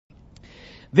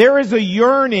There is a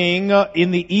yearning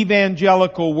in the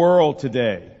evangelical world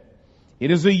today.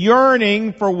 It is a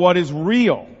yearning for what is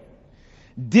real.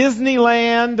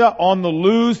 Disneyland on the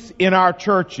loose in our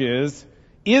churches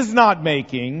is not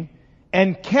making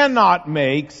and cannot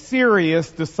make serious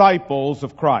disciples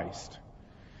of Christ.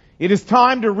 It is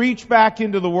time to reach back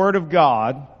into the Word of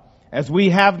God, as we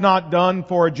have not done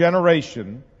for a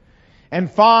generation,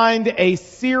 and find a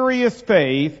serious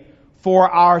faith for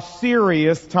our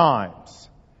serious times.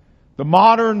 The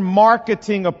modern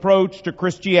marketing approach to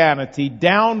Christianity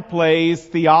downplays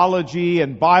theology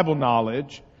and Bible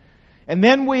knowledge, and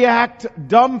then we act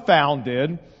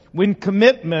dumbfounded when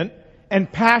commitment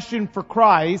and passion for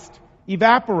Christ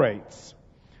evaporates.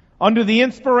 Under the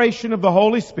inspiration of the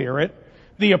Holy Spirit,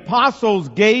 the apostles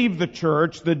gave the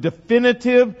church the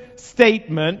definitive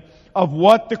statement of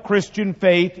what the Christian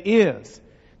faith is.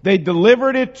 They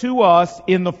delivered it to us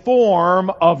in the form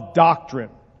of doctrine.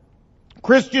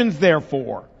 Christians,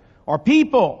 therefore, are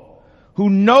people who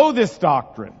know this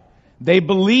doctrine. They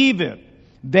believe it.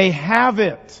 They have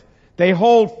it. They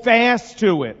hold fast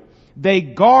to it. They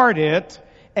guard it,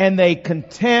 and they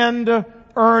contend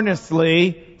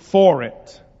earnestly for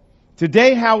it.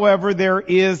 Today, however, there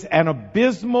is an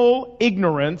abysmal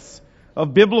ignorance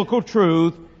of biblical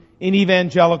truth in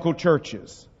evangelical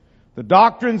churches. The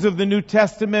doctrines of the New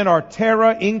Testament are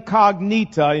terra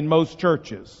incognita in most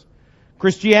churches.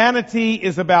 Christianity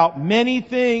is about many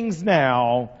things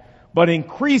now, but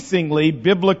increasingly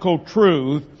biblical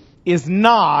truth is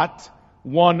not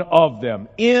one of them.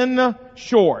 In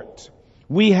short,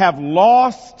 we have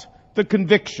lost the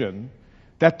conviction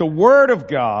that the Word of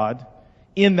God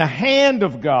in the hand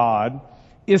of God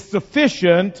is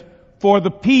sufficient for the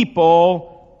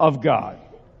people of God.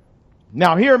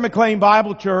 Now, here at McLean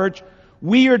Bible Church,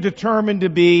 we are determined to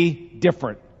be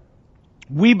different.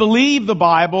 We believe the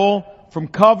Bible from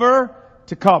cover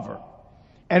to cover.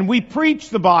 And we preach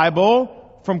the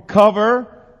Bible from cover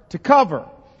to cover.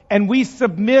 And we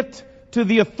submit to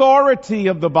the authority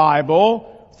of the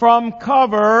Bible from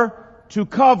cover to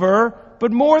cover.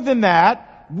 But more than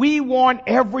that, we want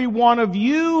every one of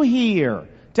you here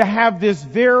to have this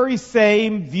very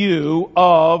same view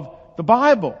of the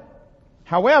Bible.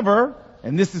 However,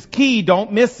 and this is key,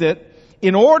 don't miss it,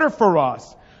 in order for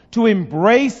us to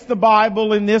embrace the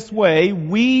Bible in this way,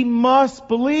 we must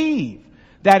believe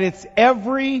that its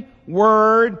every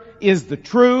word is the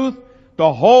truth,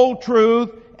 the whole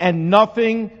truth, and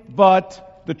nothing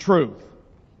but the truth.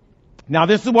 Now,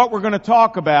 this is what we're going to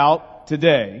talk about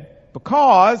today,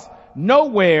 because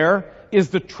nowhere is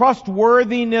the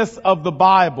trustworthiness of the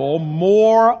Bible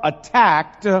more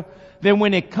attacked than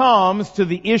when it comes to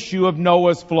the issue of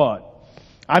Noah's flood.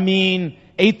 I mean,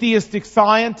 atheistic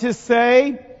scientists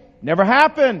say, never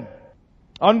happened.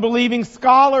 Unbelieving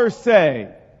scholars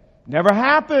say, never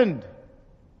happened.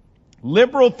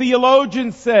 Liberal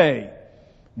theologians say,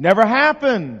 never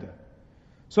happened.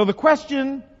 So the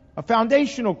question, a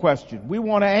foundational question we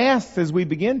want to ask as we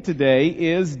begin today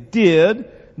is, did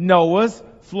Noah's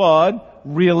flood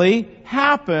really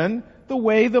happen the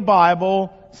way the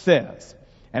Bible says?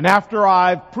 And after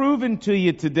I've proven to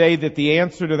you today that the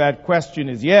answer to that question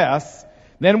is yes,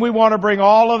 then we want to bring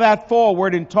all of that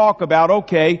forward and talk about,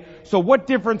 okay, so what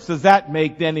difference does that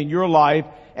make then in your life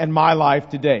and my life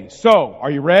today? So,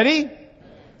 are you ready?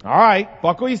 All right,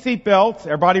 buckle your seatbelts.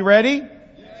 Everybody ready?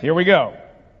 Here we go.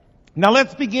 Now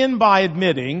let's begin by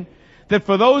admitting that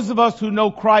for those of us who know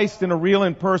Christ in a real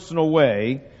and personal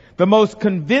way, the most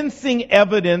convincing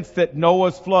evidence that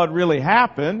Noah's flood really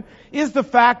happened is the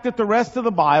fact that the rest of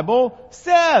the Bible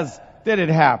says that it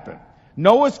happened.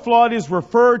 Noah's flood is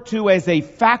referred to as a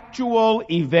factual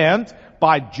event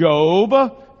by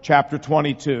Job, chapter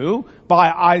 22,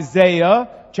 by Isaiah,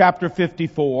 chapter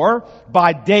 54,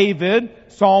 by David,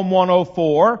 Psalm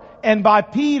 104, and by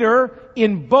Peter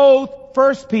in both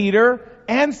 1 Peter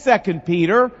and 2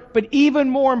 Peter, but even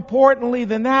more importantly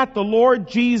than that, the Lord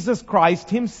Jesus Christ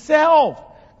himself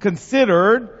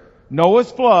considered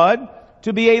Noah's flood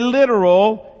to be a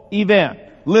literal event.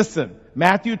 Listen,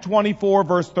 Matthew 24,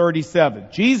 verse 37.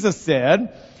 Jesus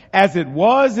said, "As it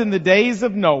was in the days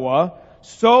of Noah,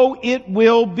 so it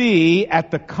will be at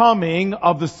the coming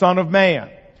of the Son of Man.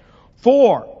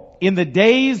 For in the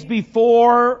days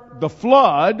before the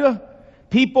flood,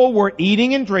 people were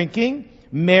eating and drinking,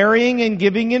 marrying and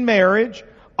giving in marriage,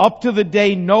 up to the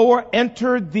day Noah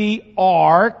entered the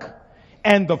ark,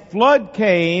 and the flood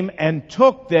came and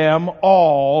took them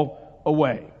all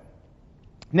away."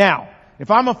 Now,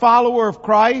 if I'm a follower of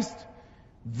Christ,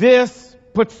 this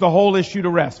puts the whole issue to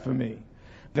rest for me.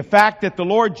 The fact that the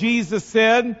Lord Jesus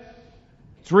said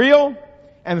it's real,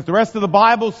 and that the rest of the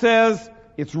Bible says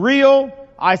it's real,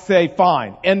 I say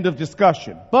fine, end of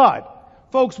discussion. But,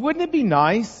 folks, wouldn't it be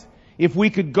nice if we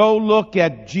could go look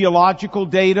at geological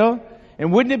data?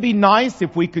 And wouldn't it be nice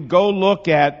if we could go look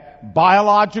at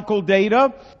biological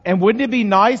data? And wouldn't it be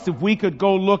nice if we could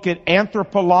go look at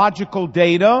anthropological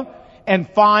data and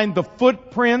find the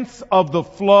footprints of the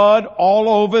flood all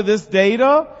over this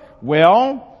data?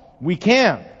 Well, we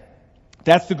can.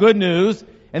 That's the good news,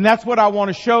 and that's what I want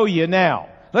to show you now.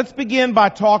 Let's begin by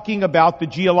talking about the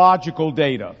geological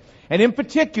data, and in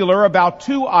particular about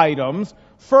two items.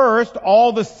 First,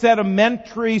 all the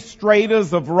sedimentary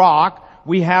stratas of rock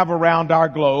we have around our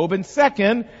globe, and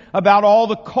second, about all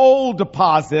the coal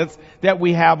deposits that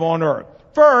we have on Earth.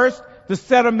 First, the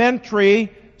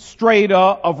sedimentary strata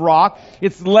of rock.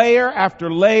 It's layer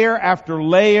after layer after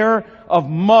layer of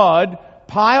mud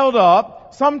piled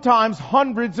up, sometimes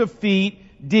hundreds of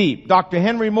feet deep. Dr.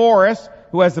 Henry Morris,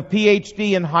 who has a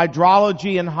PhD in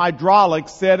hydrology and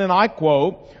hydraulics, said, and I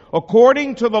quote,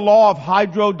 "According to the law of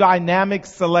hydrodynamic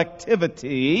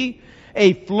selectivity,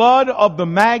 a flood of the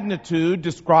magnitude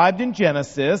described in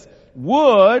Genesis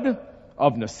would,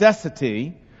 of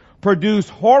necessity, produce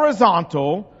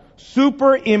horizontal,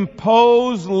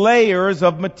 superimposed layers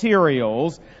of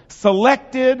materials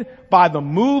selected by the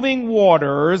moving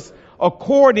waters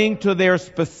according to their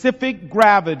specific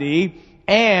gravity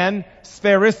and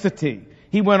sphericity."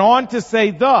 He went on to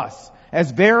say thus,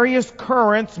 as various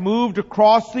currents moved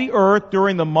across the earth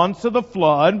during the months of the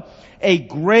flood, a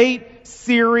great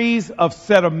series of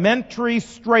sedimentary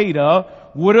strata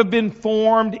would have been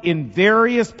formed in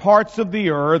various parts of the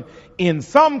earth, in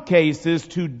some cases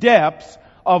to depths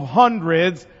of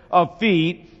hundreds of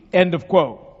feet. End of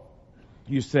quote.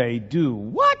 You say, do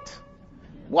what?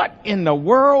 What in the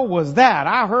world was that?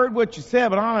 I heard what you said,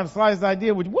 but I don't have the slightest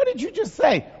idea. What did you just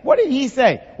say? What did he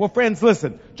say? Well, friends,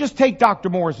 listen. Just take Dr.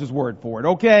 Morris's word for it,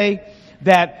 okay?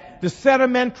 That the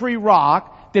sedimentary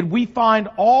rock that we find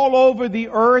all over the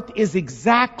earth is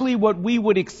exactly what we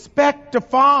would expect to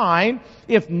find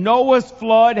if Noah's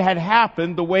flood had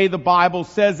happened the way the Bible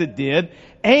says it did.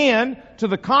 And, to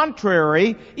the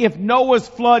contrary, if Noah's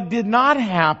flood did not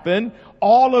happen,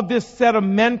 all of this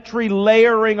sedimentary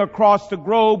layering across the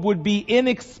globe would be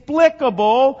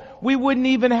inexplicable. We wouldn't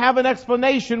even have an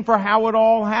explanation for how it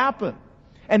all happened.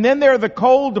 And then there are the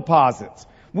coal deposits.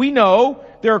 We know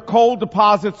there are coal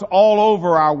deposits all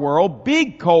over our world,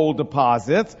 big coal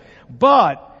deposits.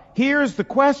 But here's the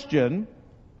question.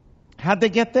 How'd they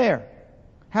get there?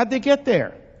 How'd they get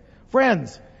there?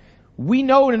 Friends, we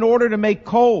know in order to make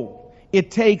coal, it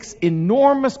takes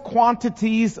enormous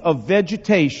quantities of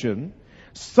vegetation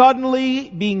suddenly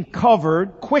being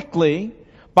covered quickly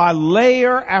by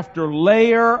layer after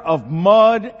layer of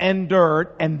mud and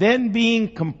dirt, and then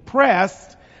being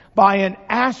compressed by an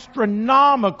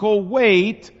astronomical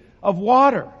weight of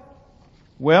water.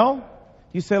 Well,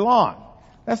 you say, Lon,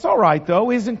 that's all right though.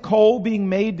 Isn't coal being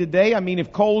made today? I mean,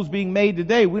 if coal's being made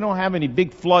today, we don't have any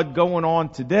big flood going on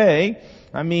today.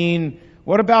 I mean,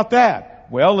 what about that?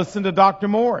 Well, listen to Dr.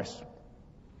 Morris.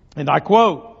 And I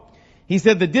quote, he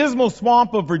said, "The Dismal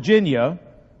Swamp of Virginia,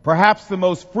 perhaps the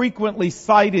most frequently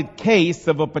cited case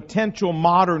of a potential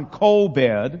modern coal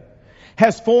bed,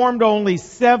 has formed only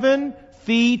 7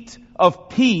 feet of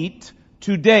peat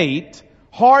to date,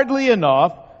 hardly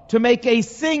enough to make a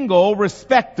single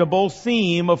respectable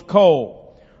seam of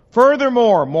coal.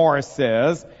 Furthermore," Morris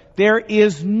says, "there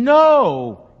is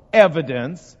no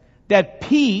evidence that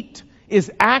peat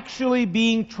is actually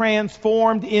being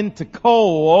transformed into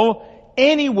coal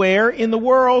anywhere in the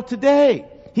world today."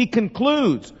 He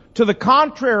concludes, to the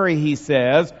contrary, he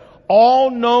says, all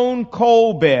known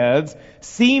coal beds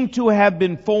seem to have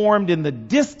been formed in the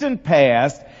distant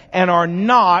past and are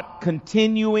not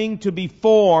continuing to be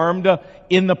formed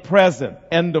in the present.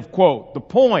 End of quote. The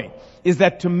point is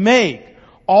that to make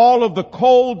all of the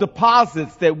coal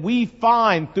deposits that we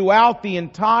find throughout the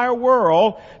entire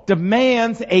world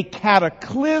demands a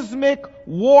cataclysmic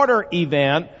water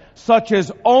event such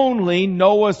as only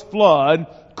Noah's flood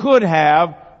could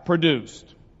have produced.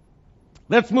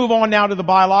 Let's move on now to the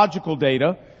biological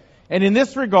data. And in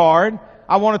this regard,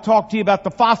 I want to talk to you about the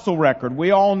fossil record.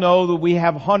 We all know that we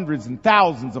have hundreds and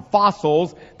thousands of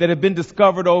fossils that have been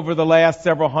discovered over the last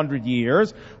several hundred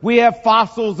years. We have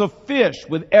fossils of fish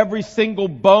with every single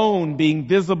bone being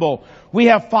visible. We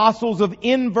have fossils of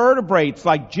invertebrates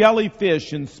like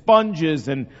jellyfish and sponges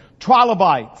and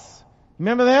trilobites.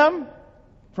 Remember them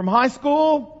from high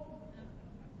school?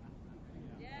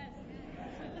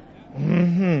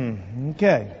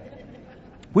 Okay.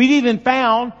 We've even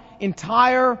found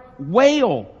entire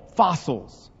whale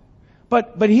fossils.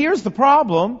 But here's the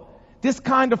problem. This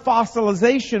kind of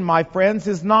fossilization, my friends,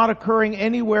 is not occurring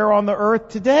anywhere on the earth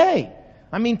today.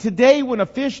 I mean, today when a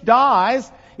fish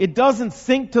dies, it doesn't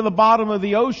sink to the bottom of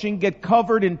the ocean, get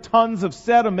covered in tons of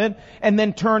sediment, and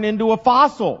then turn into a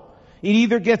fossil. It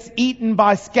either gets eaten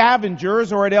by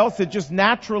scavengers or else it just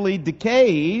naturally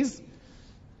decays.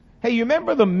 Hey, you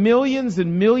remember the millions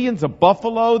and millions of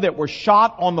buffalo that were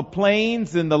shot on the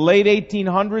plains in the late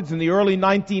 1800s and the early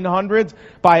 1900s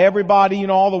by everybody,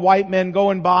 all the white men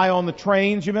going by on the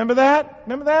trains? You remember that?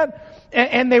 Remember that?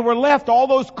 And they were left, all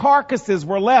those carcasses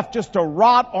were left just to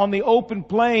rot on the open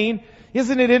plain.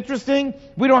 Isn't it interesting?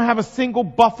 We don't have a single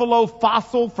buffalo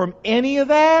fossil from any of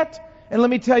that. And let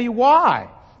me tell you why.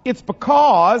 It's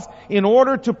because in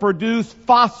order to produce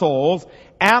fossils,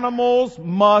 animals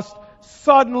must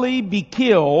suddenly be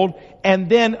killed and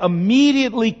then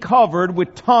immediately covered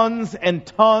with tons and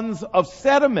tons of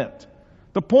sediment.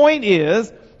 The point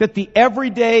is that the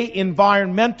everyday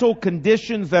environmental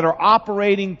conditions that are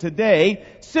operating today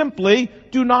simply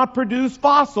do not produce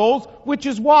fossils, which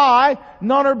is why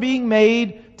none are being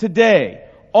made today.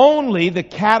 Only the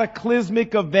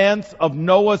cataclysmic events of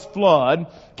Noah's flood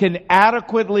can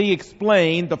adequately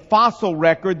explain the fossil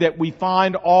record that we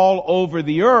find all over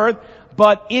the earth,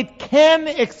 but it can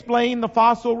explain the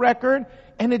fossil record,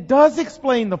 and it does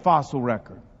explain the fossil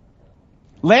record.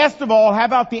 Last of all, how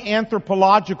about the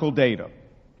anthropological data?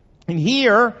 And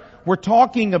here, we're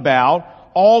talking about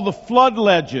all the flood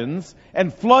legends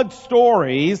and flood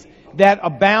stories that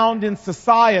abound in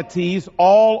societies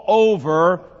all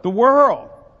over the world.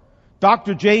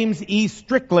 Dr. James E.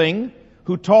 Strickling,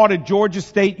 who taught at Georgia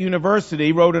State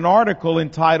University, wrote an article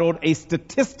entitled A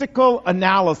Statistical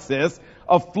Analysis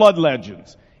of Flood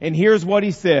Legends. And here's what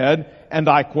he said, and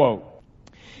I quote.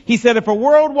 He said, if a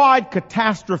worldwide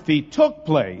catastrophe took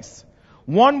place,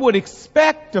 one would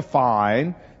expect to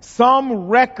find some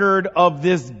record of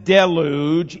this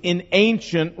deluge in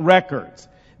ancient records.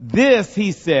 This,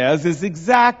 he says, is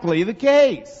exactly the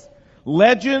case.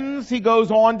 Legends, he goes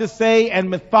on to say,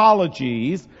 and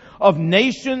mythologies of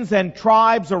nations and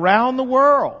tribes around the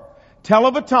world tell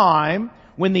of a time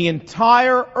when the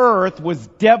entire earth was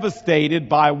devastated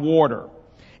by water.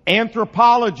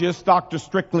 Anthropologists, Dr.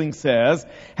 Strickling says,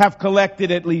 have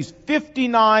collected at least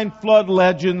 59 flood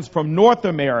legends from North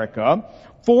America,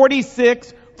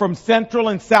 46 from Central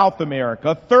and South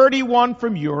America, 31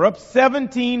 from Europe,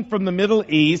 17 from the Middle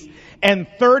East, and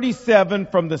 37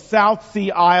 from the South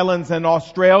Sea Islands and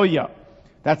Australia.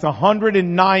 That's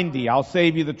 190. I'll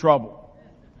save you the trouble.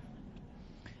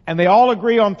 And they all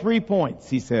agree on 3 points,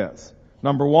 he says.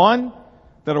 Number one,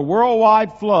 that a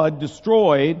worldwide flood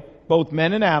destroyed both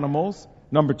men and animals.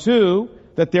 Number two,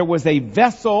 that there was a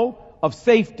vessel of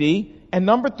safety. And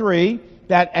number three,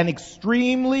 that an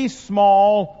extremely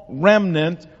small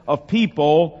remnant of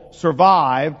people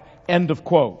survived. End of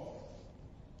quote.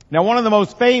 Now, one of the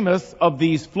most famous of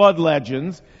these flood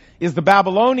legends is the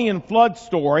Babylonian flood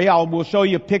story. We'll show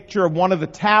you a picture of one of the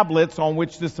tablets on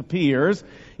which this appears.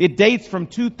 It dates from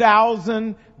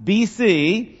 2000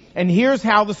 BC, and here's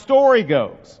how the story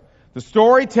goes. The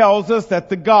story tells us that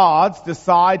the gods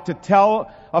decide to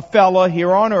tell a fella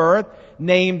here on earth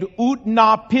named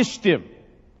Utnapishtim.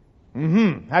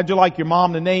 How'd you like your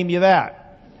mom to name you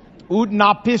that?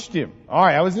 Utnapishtim. All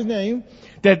right, that was his name.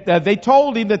 That they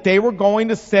told him that they were going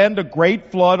to send a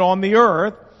great flood on the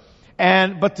earth,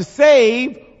 but to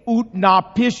save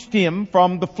Utnapishtim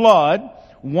from the flood,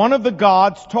 one of the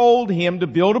gods told him to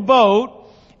build a boat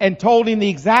and told him the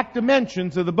exact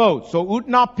dimensions of the boat. So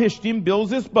Utnapishtim builds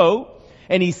this boat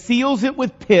and he seals it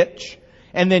with pitch,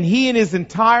 and then he and his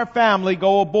entire family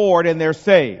go aboard and they're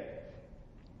saved.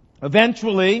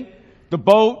 Eventually, the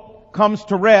boat comes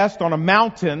to rest on a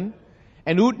mountain,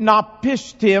 and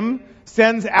Utnapishtim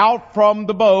sends out from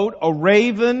the boat a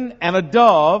raven and a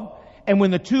dove, and when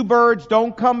the two birds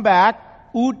don't come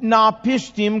back,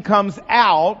 Utnapishtim comes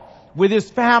out with his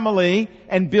family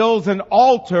and builds an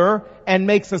altar and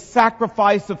makes a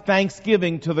sacrifice of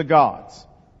thanksgiving to the gods.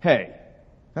 Hey,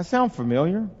 that sound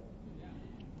familiar?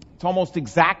 It's almost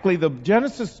exactly the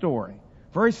Genesis story.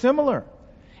 Very similar.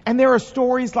 And there are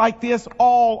stories like this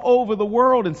all over the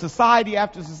world in society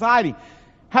after society.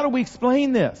 How do we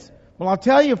explain this? Well, I'll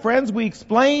tell you, friends, we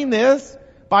explain this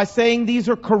by saying these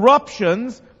are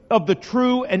corruptions of the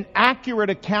true and accurate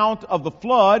account of the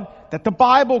flood that the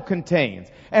Bible contains.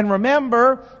 And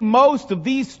remember, most of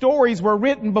these stories were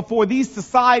written before these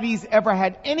societies ever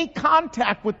had any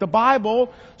contact with the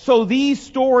Bible, so these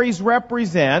stories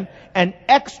represent an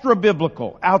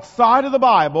extra-biblical, outside of the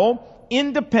Bible,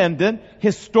 independent,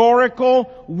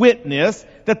 historical witness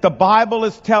that the Bible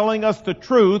is telling us the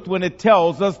truth when it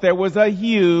tells us there was a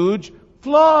huge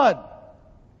flood.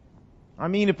 I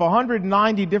mean, if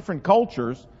 190 different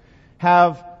cultures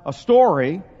have a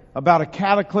story about a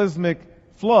cataclysmic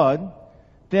flood,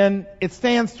 then it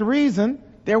stands to reason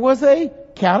there was a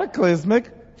cataclysmic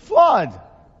flood,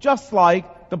 just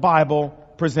like the Bible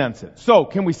presents it. So,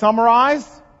 can we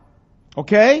summarize?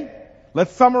 Okay?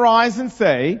 Let's summarize and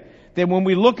say that when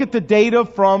we look at the data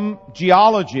from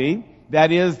geology,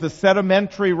 that is the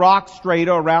sedimentary rock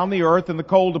strata around the earth and the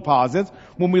coal deposits,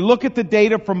 when we look at the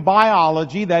data from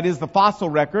biology, that is the fossil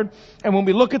record, and when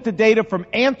we look at the data from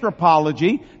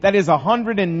anthropology, that is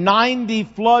 190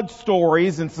 flood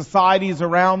stories in societies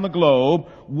around the globe,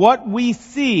 what we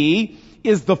see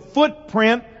is the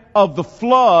footprint of the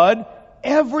flood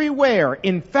everywhere.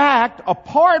 In fact,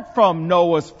 apart from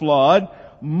Noah's flood,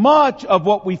 much of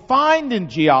what we find in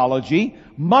geology,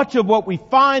 much of what we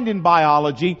find in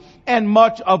biology, and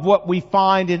much of what we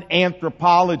find in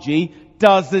anthropology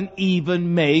doesn't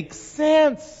even make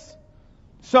sense.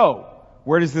 So,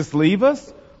 where does this leave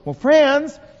us? Well,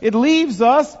 friends, it leaves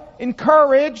us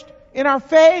encouraged in our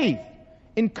faith.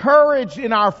 Encouraged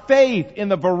in our faith in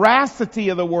the veracity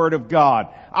of the Word of God.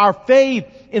 Our faith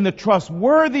in the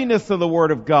trustworthiness of the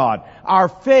Word of God. Our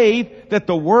faith that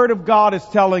the Word of God is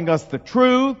telling us the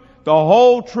truth, the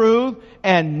whole truth,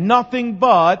 and nothing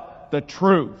but the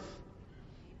truth.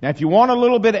 Now, if you want a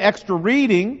little bit of extra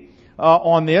reading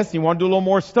on this, you want to do a little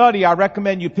more study, I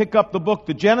recommend you pick up the book,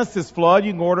 The Genesis Flood.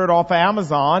 You can order it off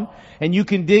Amazon, and you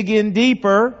can dig in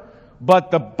deeper.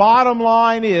 But the bottom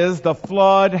line is the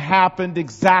flood happened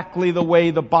exactly the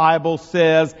way the Bible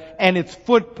says, and its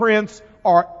footprints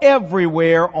are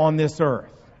everywhere on this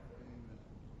earth.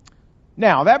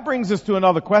 Now, that brings us to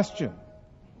another question.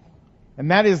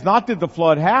 And that is, not did the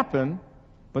flood happen,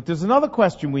 but there's another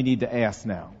question we need to ask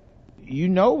now. You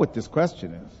know what this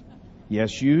question is.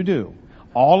 Yes, you do.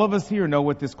 All of us here know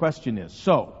what this question is.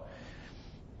 So,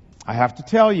 I have to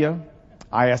tell you,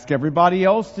 I ask everybody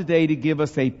else today to give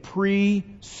us a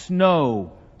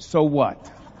pre-snow so what?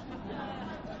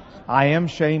 I am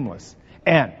shameless.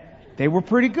 And they were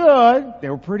pretty good. They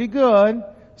were pretty good.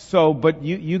 So, but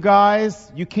you guys,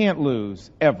 you can't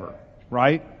lose ever,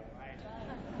 right?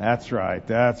 That's right.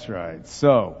 That's right.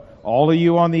 So, all of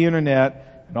you on the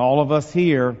internet and all of us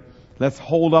here, let's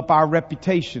hold up our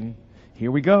reputation.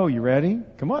 Here we go. You ready?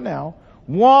 Come on now.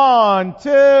 1,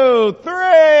 2, 3.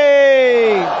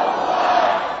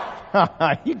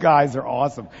 You guys are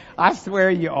awesome. I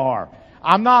swear you are.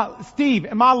 I'm not, Steve,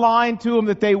 am I lying to them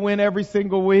that they win every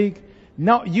single week?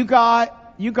 No, you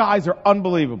guys are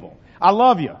unbelievable. I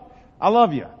love you. I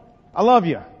love you. I love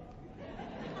you.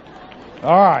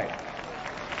 All right.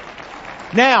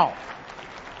 Now,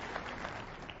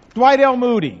 Dwight L.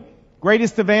 Moody,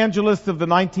 greatest evangelist of the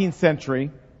 19th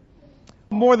century,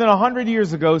 more than 100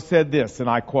 years ago said this, and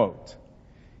I quote,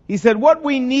 he said, "What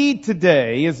we need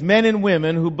today is men and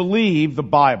women who believe the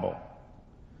Bible,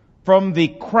 from the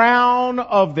crown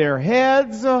of their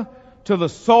heads to the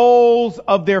soles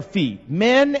of their feet.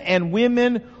 Men and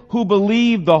women who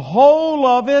believe the whole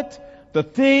of it, the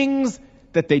things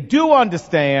that they do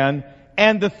understand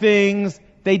and the things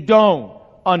they don't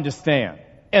understand."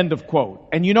 End of quote.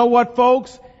 And you know what,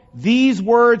 folks? These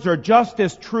words are just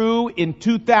as true in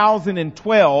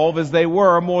 2012 as they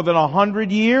were more than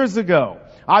 100 years ago.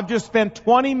 I've just spent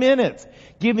 20 minutes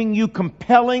giving you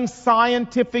compelling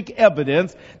scientific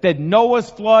evidence that Noah's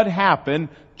flood happened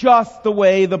just the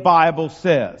way the Bible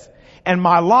says. And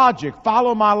my logic,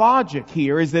 follow my logic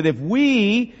here, is that if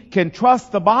we can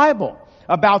trust the Bible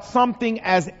about something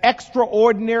as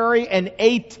extraordinary and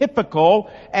atypical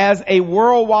as a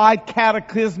worldwide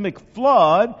cataclysmic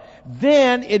flood,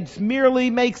 then it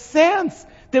merely makes sense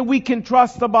that we can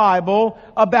trust the Bible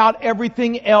about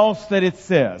everything else that it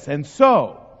says. And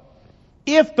so,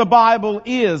 if the Bible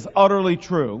is utterly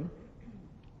true,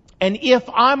 and if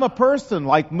I'm a person,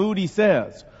 like Moody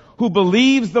says, who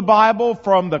believes the Bible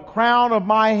from the crown of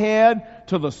my head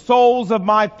to the soles of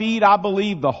my feet, I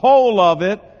believe the whole of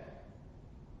it,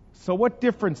 so what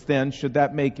difference then should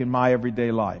that make in my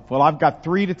everyday life? Well, I've got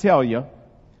 3 to tell you,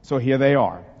 so here they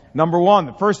are. Number 1,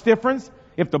 the first difference,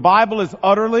 if the Bible is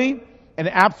utterly and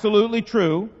absolutely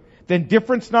true, then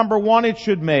difference number 1 it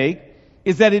should make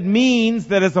is that it means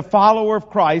that as a follower of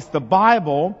Christ, the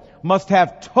Bible must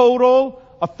have total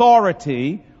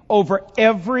authority over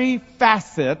every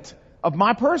facet of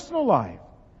my personal life.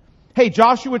 Hey,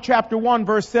 Joshua chapter 1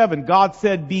 verse 7, God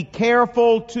said, "Be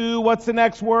careful to," what's the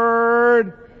next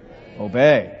word?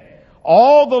 Obey.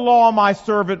 "All the law my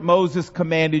servant Moses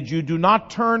commanded you, do not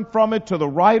turn from it to the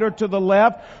right or to the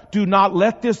left. Do not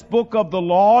let this book of the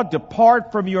law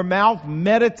depart from your mouth.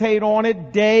 Meditate on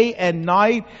it day and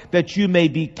night, that you may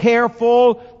be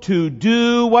careful to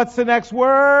do," what's the next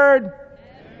word?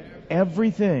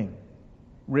 everything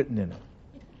written in it.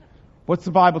 What's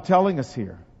the Bible telling us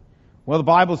here? Well, the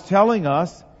Bible's telling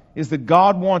us is that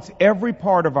God wants every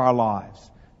part of our lives,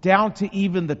 down to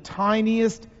even the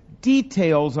tiniest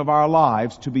details of our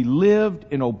lives, to be lived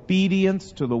in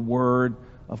obedience to the Word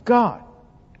of God.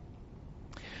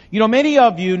 You know, many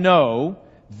of you know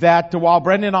that while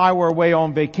Brenda and I were away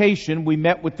on vacation, we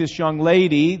met with this young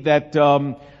lady that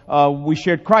we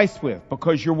shared Christ with,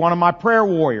 because you're one of my prayer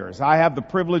warriors. I have the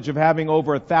privilege of having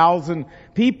over 1,000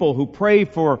 people who pray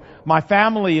for my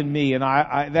family and me, and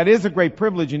that is a great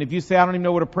privilege. And if you say, I don't even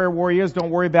know what a prayer warrior is, don't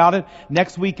worry about it.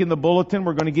 Next week in the bulletin,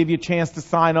 we're going to give you a chance to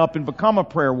sign up and become a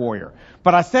prayer warrior.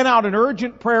 But I sent out an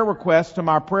urgent prayer request to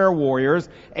my prayer warriors,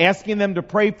 asking them to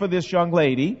pray for this young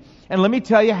lady. And let me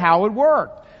tell you how it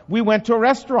worked. We went to a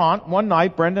restaurant one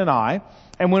night, Brenda and I,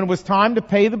 and when it was time to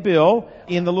pay the bill,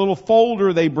 in the little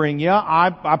folder they bring you,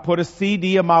 I put a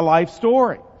CD of my life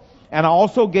story. And I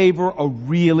also gave her a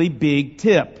really big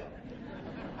tip.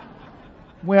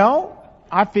 Well,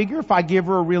 I figure if I give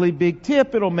her a really big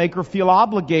tip, it'll make her feel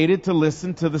obligated to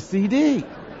listen to the CD.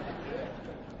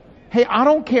 Hey, I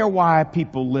don't care why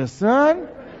people listen.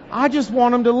 I just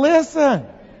want them to listen.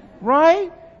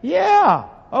 Right? Yeah.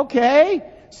 Okay.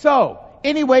 So,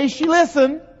 anyway, she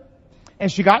listened.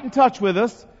 And she got in touch with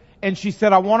us, and she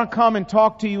said, I want to come and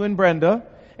talk to you and Brenda.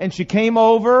 And she came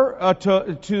over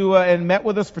and met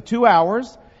with us for 2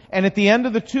 hours. And at the end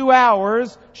of the 2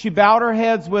 hours, she bowed her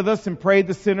heads with us and prayed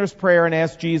the sinner's prayer and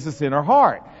asked Jesus in her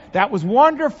heart. That was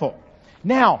wonderful.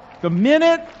 Now, the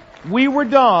minute we were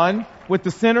done with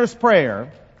the sinner's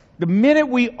prayer, the minute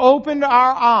we opened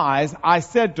our eyes, I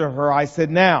said to her,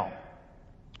 now,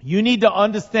 you need to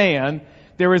understand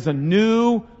there is a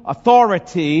new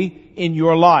authority in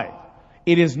your life.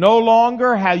 It is no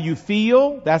longer how you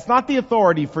feel. That's not the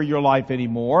authority for your life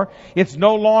anymore. It's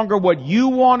no longer what you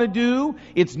want to do.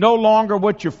 It's no longer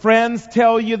what your friends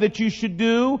tell you that you should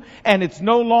do. And it's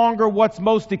no longer what's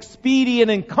most expedient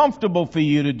and comfortable for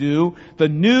you to do. The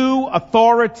new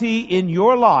authority in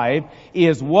your life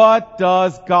is, what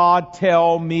does God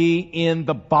tell me in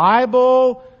the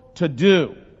Bible to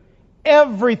do?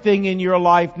 Everything in your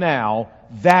life now,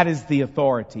 that is the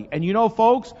authority. And you know,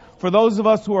 folks, for those of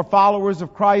us who are followers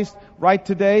of Christ right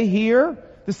today here,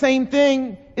 the same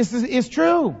thing is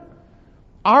true.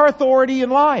 Our authority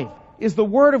in life is the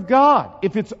Word of God.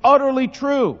 If it's utterly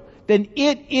true, then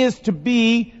it is to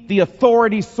be the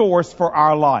authority source for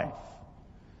our life.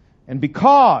 And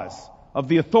because of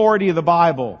the authority of the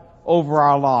Bible over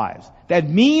our lives, that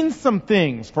means some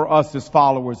things for us as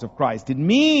followers of Christ. It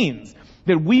means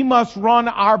that we must run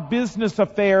our business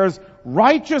affairs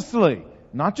righteously,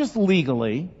 not just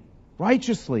legally,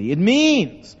 righteously. It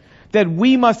means that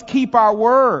we must keep our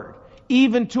word,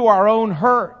 even to our own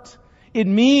hurt. It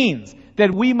means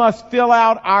that we must fill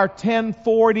out our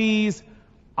 1040s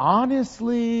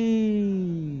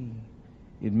honestly.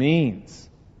 It means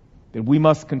that we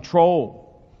must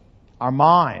control our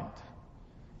mind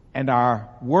and our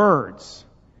words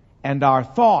and our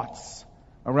thoughts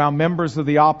around members of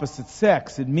the opposite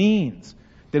sex. It means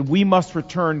that we must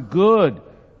return good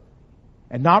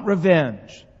and not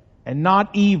revenge and not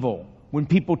evil when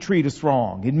people treat us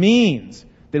wrong. It means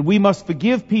that we must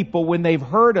forgive people when they've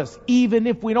hurt us, even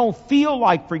if we don't feel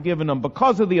like forgiving them,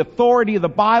 because of the authority of the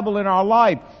Bible in our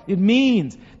life. It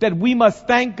means that we must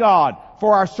thank God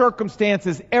for our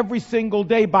circumstances every single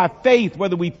day by faith,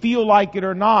 whether we feel like it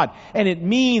or not. And it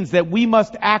means that we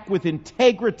must act with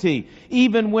integrity,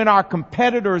 even when our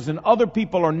competitors and other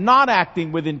people are not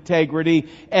acting with integrity,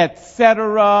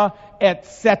 etc.,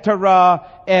 etc.,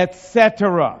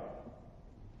 etc.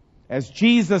 As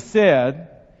Jesus said,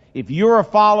 if you're a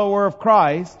follower of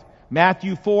Christ,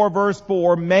 Matthew 4 verse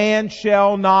 4, man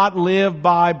shall not live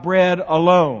by bread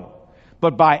alone,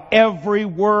 but by every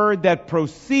word that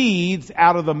proceeds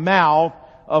out of the mouth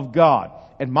of God.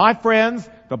 And my friends,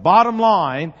 the bottom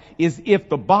line is, if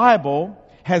the Bible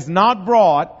has not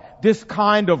brought this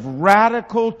kind of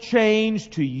radical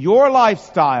change to your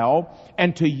lifestyle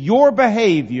and to your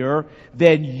behavior,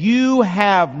 then you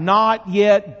have not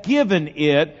yet given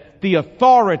it the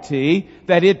authority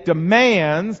that it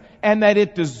demands and that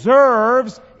it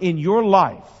deserves in your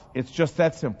life. It's just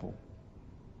that simple.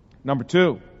 Number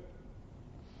two,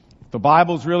 if the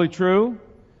Bible's really true,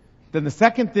 then the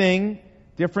second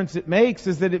difference it makes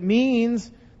is that it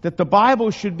means that the Bible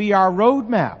should be our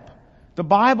roadmap. The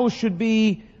Bible should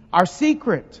be our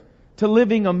secret to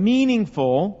living a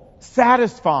meaningful,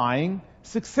 satisfying,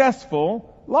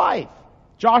 successful life.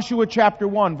 Joshua chapter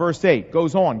 1 verse 8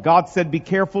 goes on. God said, be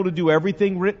careful to do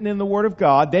everything written in the Word of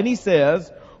God. Then He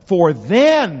says, for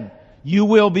then you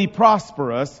will be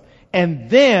prosperous,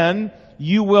 and then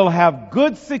you will have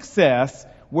good success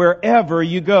wherever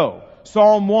you go.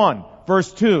 Psalm 1,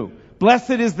 verse 2.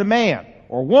 Blessed is the man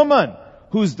or woman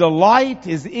whose delight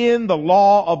is in the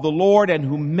law of the Lord and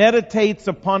who meditates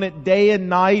upon it day and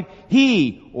night.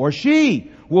 He or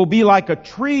she will be like a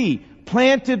tree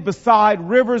planted beside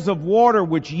rivers of water,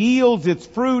 which yields its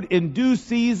fruit in due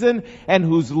season and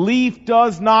whose leaf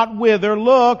does not wither.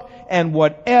 Look, and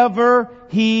whatever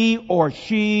he or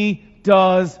she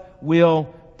does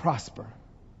will prosper.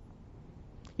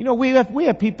 You know, we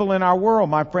have people in our world,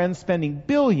 my friends, spending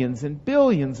billions and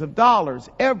billions of dollars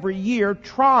every year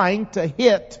trying to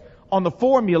hit on the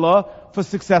formula for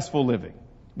successful living.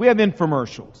 We have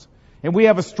infomercials, and we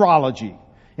have astrology,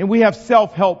 and we have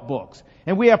self-help books,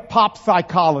 and we have pop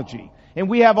psychology, and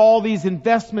we have all these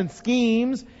investment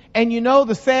schemes. And you know,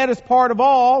 the saddest part of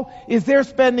all is they're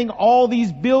spending all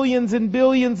these billions and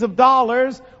billions of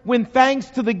dollars when, thanks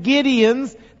to the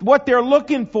Gideons, what they're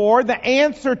looking for, the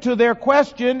answer to their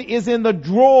question, is in the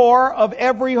drawer of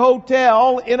every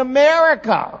hotel in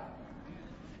America.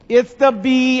 It's the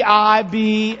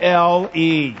Bible.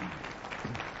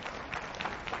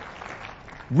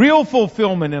 Real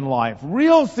fulfillment in life,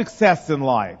 real success in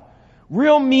life,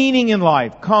 real meaning in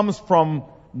life comes from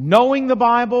knowing the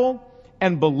Bible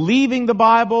and believing the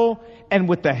Bible, and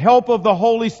with the help of the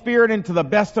Holy Spirit and to the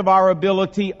best of our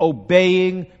ability,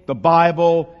 obeying the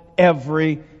Bible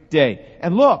every day.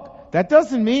 And look, that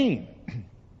doesn't mean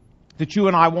that you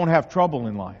and I won't have trouble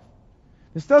in life.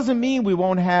 This doesn't mean we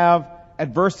won't have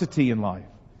adversity in life.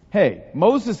 Hey,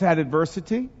 Moses had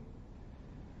adversity.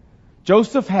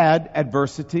 Joseph had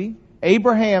adversity.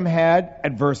 Abraham had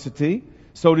adversity.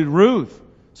 So did Ruth.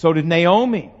 So did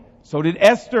Naomi. So did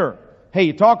Esther. Hey,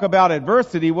 you talk about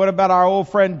adversity, what about our old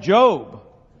friend Job?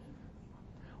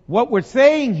 What we're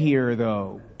saying here,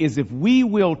 though, is if we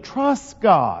will trust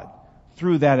God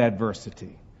through that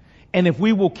adversity, and if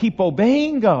we will keep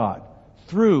obeying God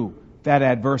through that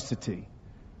adversity,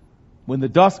 when the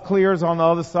dust clears on the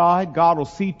other side, God will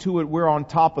see to it we're on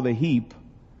top of the heap,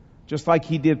 just like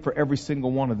He did for every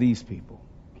single one of these people.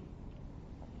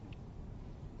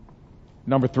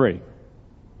 Number 3.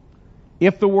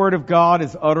 If the Word of God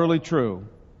is utterly true,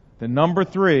 then number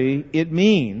 3, it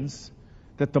means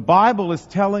that the Bible is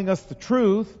telling us the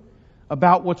truth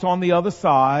about what's on the other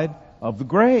side of the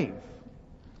grave.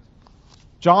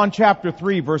 John chapter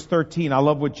 3, verse 13, I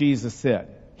love what Jesus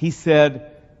said. He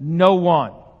said, no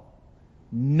one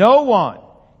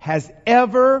has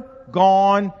ever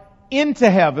gone into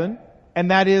heaven,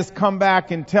 and that is come back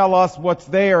and tell us what's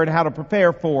there and how to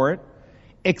prepare for it,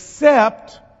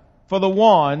 except for the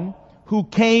one who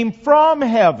came from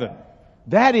heaven.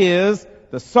 That is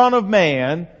the Son of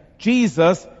Man,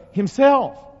 Jesus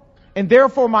Himself. And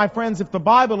therefore, my friends, if the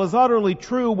Bible is utterly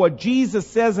true, what Jesus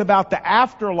says about the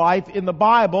afterlife in the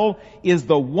Bible is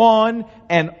the one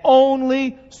and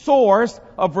only source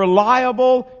of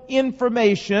reliable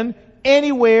information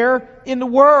anywhere in the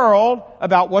world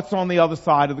about what's on the other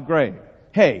side of the grave.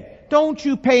 Hey, don't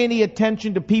you pay any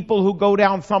attention to people who go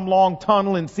down some long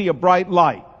tunnel and see a bright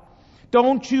light.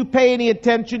 Don't you pay any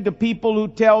attention to people who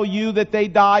tell you that they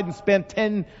died and spent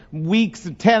 10 weeks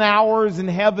and 10 hours in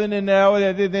heaven and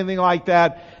anything like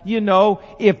that. You know,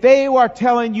 if they are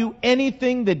telling you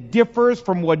anything that differs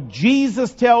from what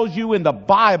Jesus tells you in the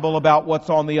Bible about what's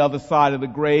on the other side of the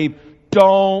grave,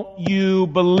 don't you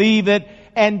believe it,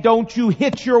 and don't you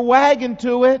hitch your wagon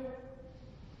to it.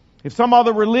 If some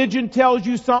other religion tells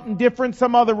you something different,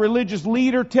 some other religious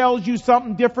leader tells you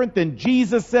something different than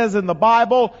Jesus says in the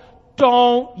Bible,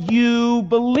 don't you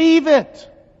believe it.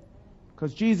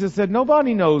 Because Jesus said,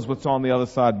 nobody knows what's on the other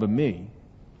side but me.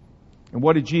 And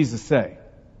what did Jesus say?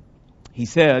 He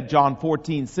said, John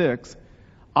 14:6,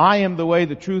 I am the way,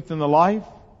 the truth, and the life.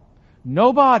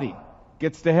 Nobody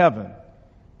gets to heaven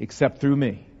except through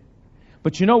me.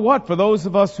 But you know what? For those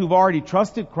of us who've already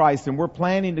trusted Christ and we're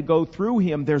planning to go through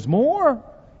Him, there's more.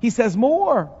 He says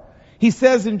more. He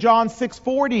says in John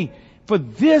 6:40, for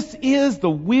this is the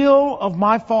will of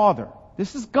my Father.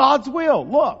 This is God's will.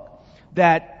 Look,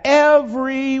 that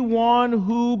everyone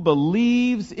who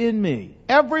believes in me,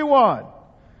 everyone,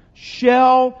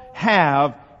 shall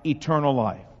have eternal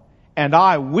life. And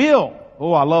I will,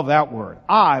 oh, I love that word,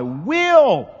 I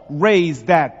will raise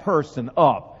that person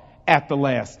up at the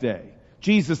last day.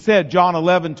 Jesus said, John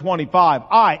 11:25,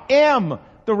 I am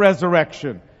the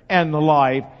resurrection and the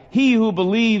life. He who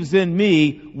believes in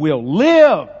me will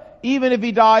live, even if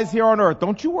he dies here on earth.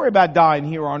 Don't you worry about dying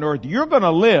here on earth. You're going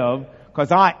to live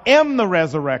because I am the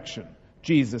resurrection,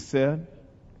 Jesus said.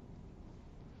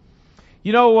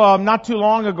 You know, not too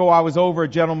long ago, I was over a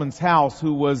gentleman's house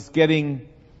who was getting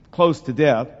close to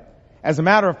death. As a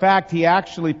matter of fact, he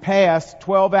actually passed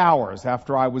 12 hours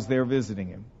after I was there visiting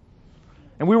him.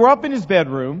 And we were up in his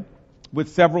bedroom with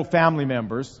several family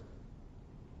members.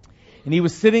 And he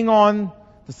was sitting on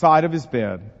the side of his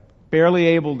bed, barely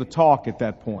able to talk at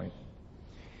that point.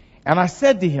 And I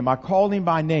said to him, I called him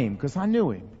by name because I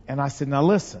knew him. And I said, now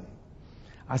listen.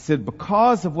 I said,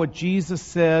 because of what Jesus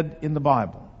said in the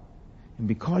Bible, and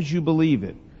because you believe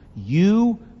it,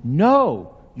 you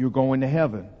know you're going to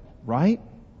heaven, right?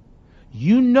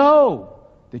 You know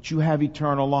that you have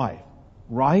eternal life,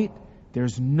 right?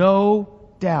 There's no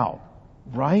doubt,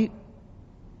 right?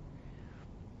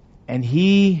 And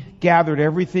he gathered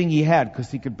everything he had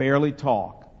because he could barely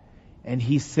talk. And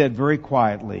he said very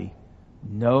quietly,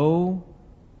 no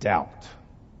doubt.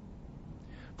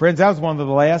 Friends, that was one of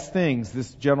the last things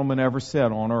this gentleman ever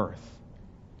said on earth.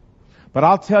 But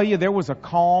I'll tell you, there was a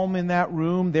calm in that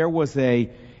room. There was a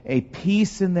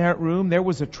peace in that room. There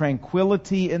was a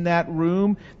tranquility in that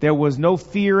room. There was no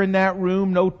fear in that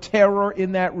room, no terror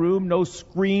in that room, no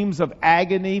screams of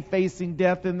agony facing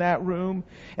death in that room.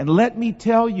 And let me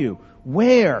tell you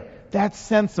where that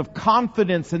sense of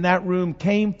confidence in that room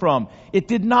came from. It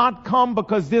did not come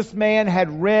because this man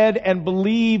had read and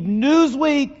believed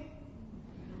Newsweek.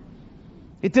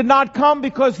 It did not come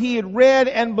because he had read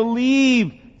and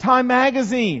believed Time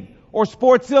Magazine or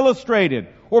Sports Illustrated,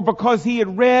 or because he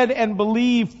had read and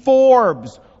believed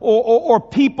Forbes or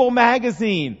People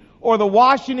Magazine or the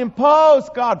Washington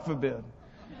Post, God forbid.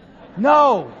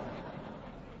 No.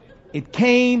 It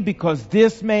came because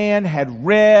this man had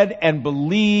read and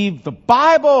believed the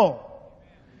Bible.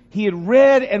 He had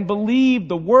read and believed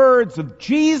the words of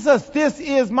Jesus. This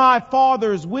is my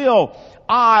Father's will.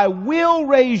 I will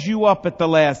raise you up at the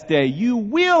last day. You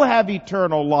will have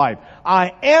eternal life.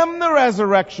 I am the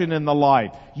resurrection and the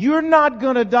life. You're not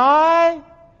going to die.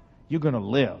 You're going to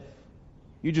live.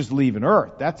 You're just leaving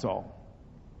earth. That's all.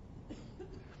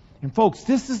 And folks,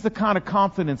 this is the kind of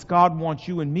confidence God wants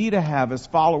you and me to have as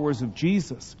followers of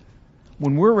Jesus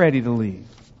when we're ready to leave.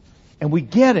 And we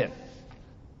get it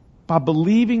by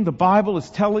believing the Bible is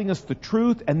telling us the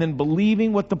truth and then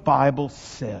believing what the Bible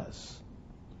says.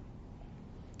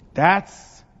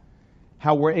 That's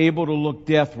how we're able to look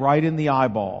death right in the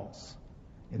eyeballs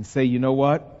and say, you know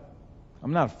what?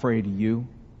 I'm not afraid of you.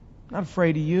 I'm not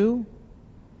afraid of you.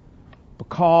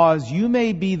 Because you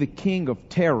may be the king of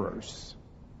terrors,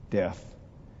 death,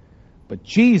 but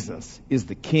Jesus is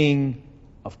the King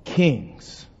of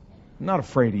kings. I'm not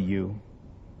afraid of you.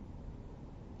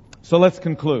 So let's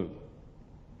conclude.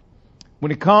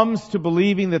 When it comes to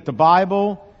believing that the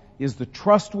Bible is the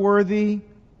trustworthy,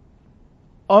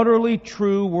 utterly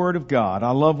true Word of God,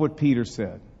 I love what Peter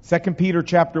said. 2 Peter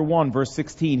chapter 1, verse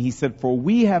 16, he said, for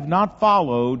we have not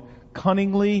followed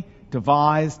cunningly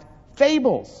devised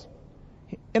fables.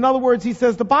 In other words, he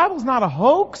says, the Bible's not a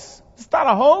hoax. It's not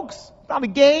a hoax. It's not a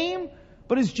game.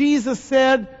 But as Jesus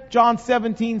said, John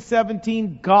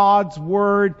 17:17, God's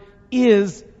Word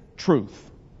is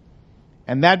truth.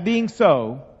 And that being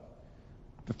so,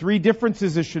 the three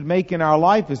differences it should make in our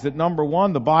life is that, number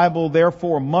one, the Bible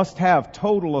therefore must have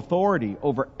total authority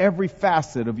over every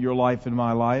facet of your life and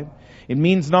my life. It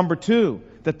means, number two,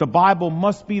 that the Bible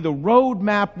must be the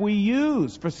roadmap we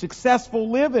use for successful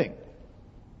living.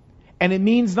 And it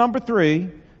means, number three,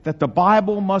 that the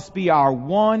Bible must be our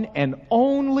one and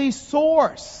only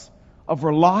source of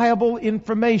reliable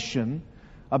information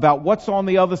about what's on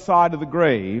the other side of the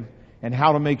grave and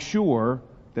how to make sure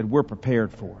that we're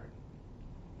prepared for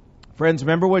it. Friends,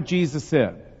 remember what Jesus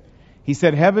said. He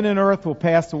said, heaven and earth will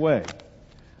pass away,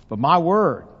 but my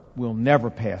word will never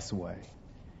pass away.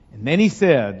 And then he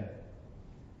said,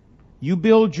 you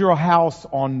build your house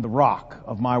on the rock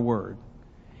of my word.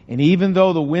 And even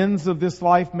though the winds of this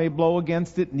life may blow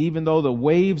against it, and even though the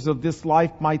waves of this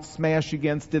life might smash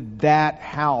against it, that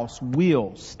house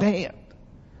will stand.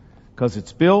 Because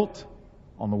it's built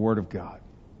on the Word of God.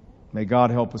 May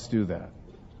God help us do that.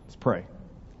 Let's pray.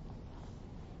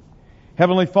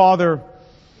 Heavenly Father,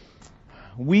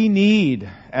 we need,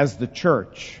 as the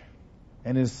church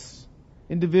and as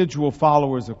individual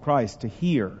followers of Christ, to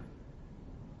hear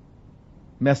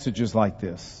messages like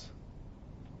this.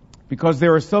 Because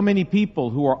there are so many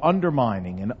people who are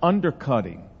undermining and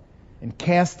undercutting and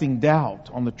casting doubt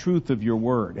on the truth of your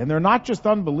word. And they're not just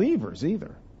unbelievers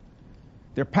either.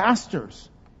 They're pastors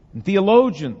and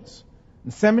theologians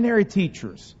and seminary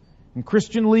teachers and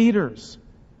Christian leaders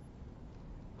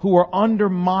who are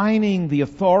undermining the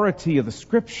authority of the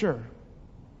Scripture.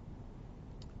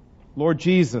 Lord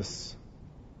Jesus,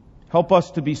 help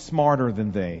us to be smarter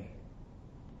than they.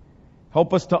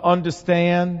 Help us to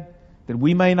understand that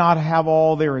we may not have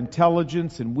all their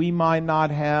intelligence and we might not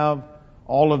have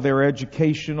all of their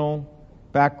educational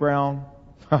background.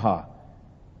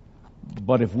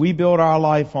 But if we build our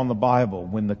life on the Bible,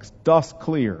 when the dust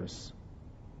clears,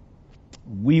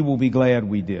 we will be glad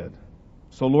we did.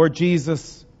 So Lord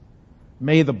Jesus,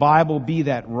 may the Bible be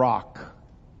that rock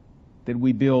that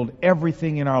we build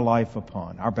everything in our life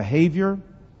upon. Our behavior,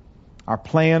 our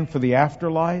plan for the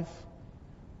afterlife,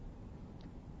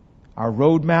 our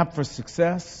roadmap for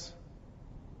success,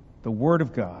 the Word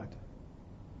of God.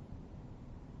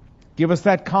 Give us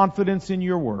that confidence in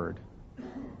your Word.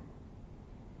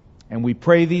 And we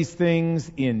pray these things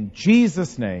in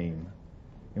Jesus' name.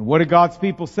 And what did God's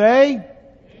people say?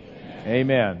 Amen.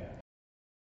 Amen.